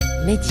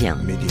Média.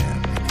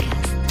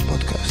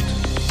 Podcast.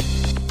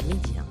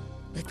 Média.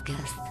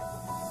 Podcast.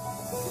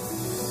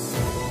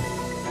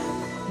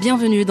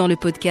 Bienvenue dans le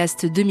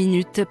podcast 2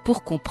 minutes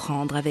pour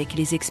comprendre avec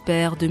les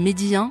experts de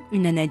Média,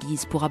 une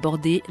analyse pour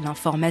aborder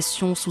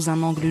l'information sous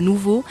un angle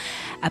nouveau,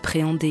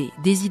 appréhender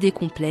des idées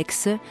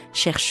complexes.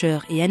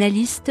 Chercheurs et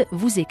analystes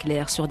vous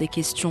éclairent sur des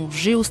questions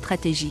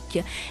géostratégiques,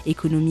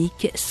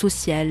 économiques,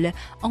 sociales,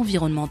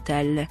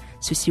 environnementales.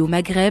 Ceci au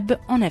Maghreb,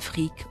 en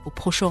Afrique, au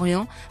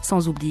Proche-Orient,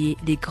 sans oublier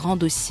les grands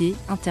dossiers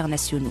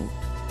internationaux.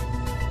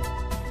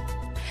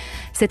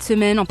 Cette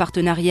semaine, en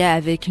partenariat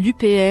avec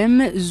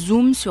l'UPM,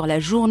 zoom sur la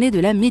journée de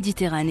la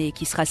Méditerranée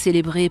qui sera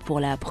célébrée pour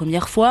la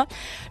première fois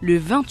le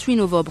 28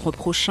 novembre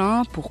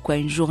prochain. Pourquoi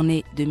une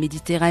journée de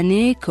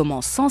Méditerranée ?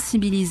 Comment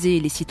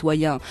sensibiliser les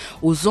citoyens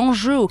aux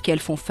enjeux auxquels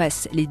font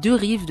face les deux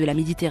rives de la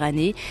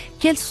Méditerranée ?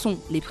 Quelles sont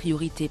les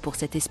priorités pour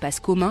cet espace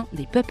commun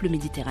des peuples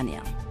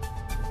méditerranéens ?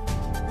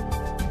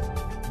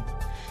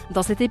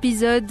 Dans cet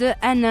épisode,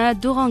 Anna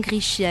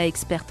Doran-Grichia,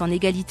 experte en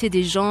égalité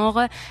des genres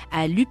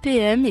à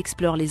l'UPM,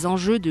 explore les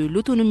enjeux de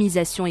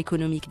l'autonomisation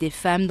économique des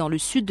femmes dans le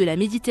sud de la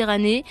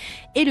Méditerranée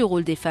et le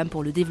rôle des femmes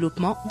pour le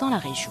développement dans la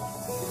région.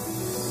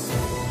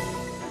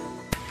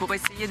 Pour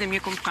essayer de mieux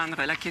comprendre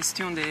la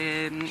question de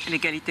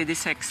l'égalité des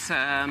sexes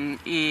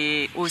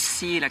et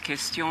aussi la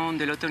question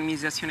de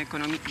l'autonomisation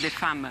économique des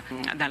femmes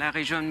dans la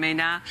région de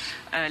MENA,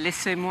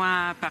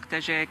 laissez-moi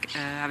partager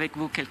avec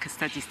vous quelques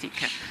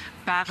statistiques.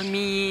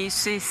 Parmi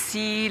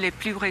ceux-ci, les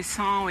plus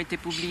récents ont été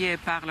publiés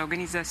par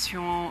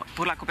l'Organisation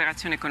pour la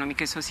coopération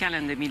économique et sociale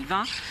en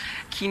 2020,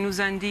 qui nous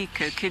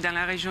indique que dans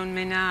la région de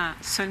MENA,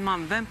 seulement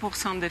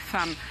 20% des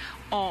femmes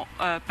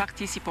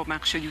participent au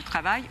marché du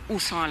travail ou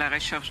sont à la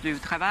recherche du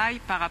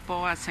travail par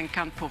rapport à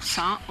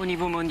 50% au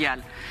niveau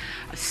mondial.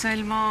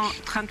 Seulement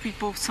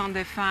 38%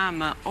 des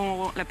femmes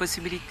ont la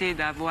possibilité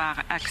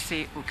d'avoir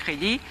accès au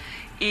crédit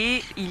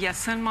et il y a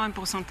seulement un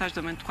pourcentage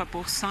de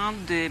 23%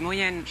 de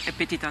moyennes et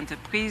petites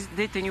entreprises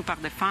détenues par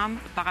des femmes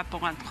par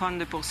rapport à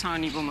 32% au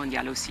niveau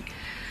mondial aussi.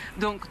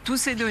 Donc, toutes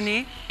ces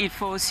données, il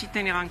faut aussi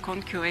tenir en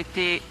compte qu'elles ont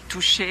été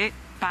touchées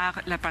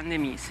par la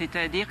pandémie.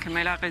 C'est-à-dire que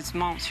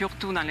malheureusement,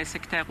 surtout dans les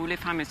secteurs où les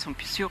femmes sont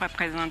plus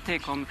surreprésentées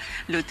comme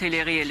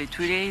l'hôtellerie et le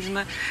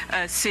tourisme,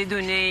 ces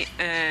données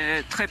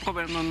très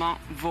probablement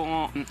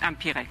vont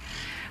empirer.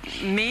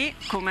 Mais,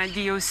 comme a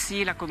dit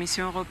aussi la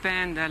Commission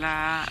européenne dans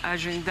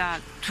l'agenda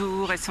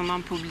tout récemment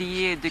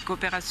publié de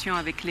coopération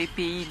avec les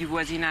pays du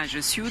voisinage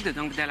sud,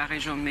 donc de la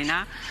région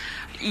MENA,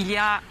 il y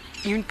a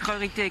une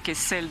priorité qui est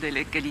celle de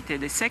l'égalité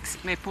des sexes,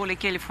 mais pour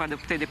lesquelles il faut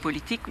adopter des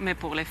politiques, mais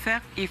pour les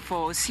faire, il faut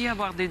aussi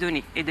avoir des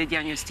données et des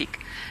diagnostics.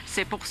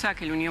 C'est pour ça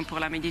que l'Union pour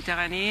la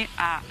Méditerranée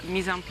a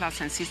mis en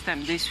place un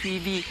système de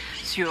suivi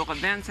sur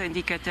 20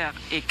 indicateurs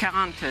et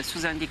 40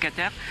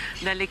 sous-indicateurs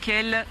dans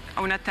lesquels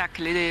on attaque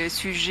les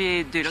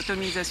sujets de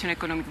l'autonomisation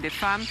économique des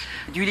femmes,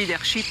 du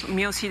leadership,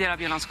 mais aussi de la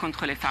violence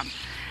contre les femmes.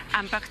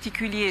 En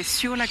particulier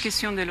sur la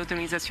question de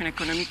l'autonomisation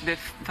économique des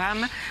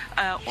femmes,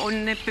 on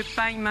ne peut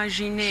pas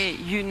imaginer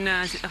une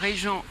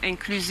région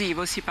inclusive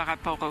aussi par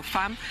rapport aux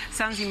femmes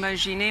sans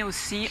imaginer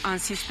aussi un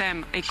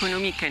système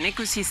économique, un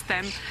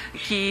écosystème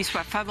qui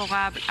soit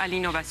favorable à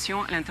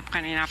l'innovation, à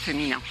l'entrepreneuriat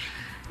féminin.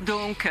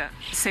 Donc,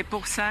 c'est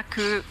pour ça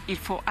qu'il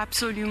faut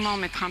absolument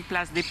mettre en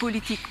place des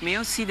politiques, mais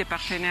aussi des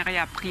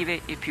partenariats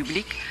privés et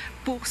publics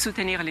pour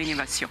soutenir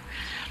l'innovation.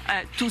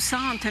 Tout ça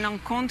en tenant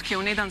compte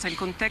qu'on est dans un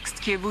contexte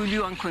qui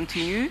évolue en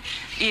continu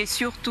et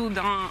surtout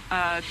dans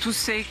tout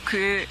ce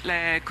que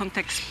le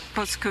contexte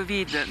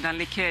post-Covid dans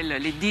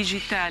lequel le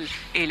digital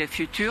est le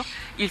futur,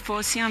 il faut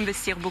aussi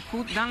investir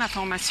beaucoup dans la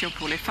formation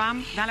pour les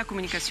femmes, dans la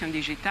communication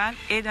digitale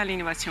et dans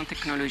l'innovation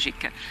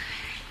technologique.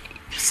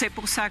 C'est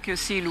pour ça que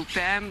aussi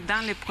l'UPM,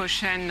 dans les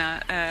prochaines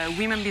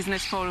Women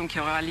Business Forum qui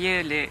aura lieu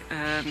les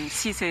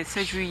 6 et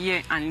 7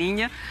 juillet en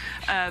ligne,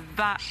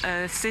 va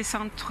se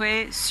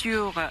centrer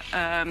sur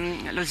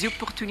les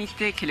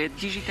opportunités que la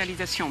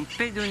digitalisation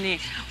peut donner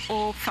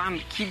aux femmes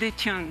qui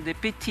détiennent des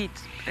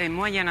petites et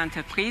moyennes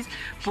entreprises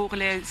pour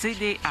les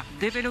aider à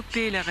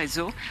développer le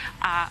réseau,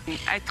 à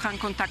être en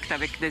contact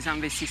avec des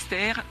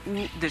investisseurs ou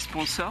des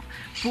sponsors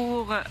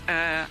pour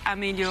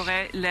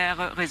améliorer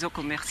leur réseau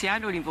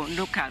commercial au niveau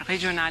local,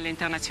 régional et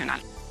international.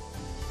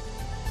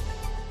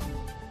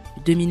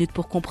 2 minutes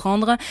pour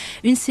comprendre,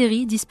 une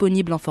série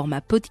disponible en format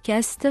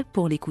podcast.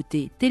 Pour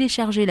l'écouter,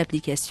 téléchargez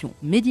l'application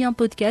Média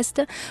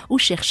Podcast ou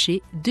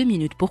cherchez 2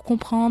 minutes pour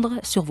comprendre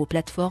sur vos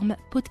plateformes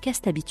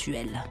podcast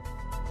habituelles.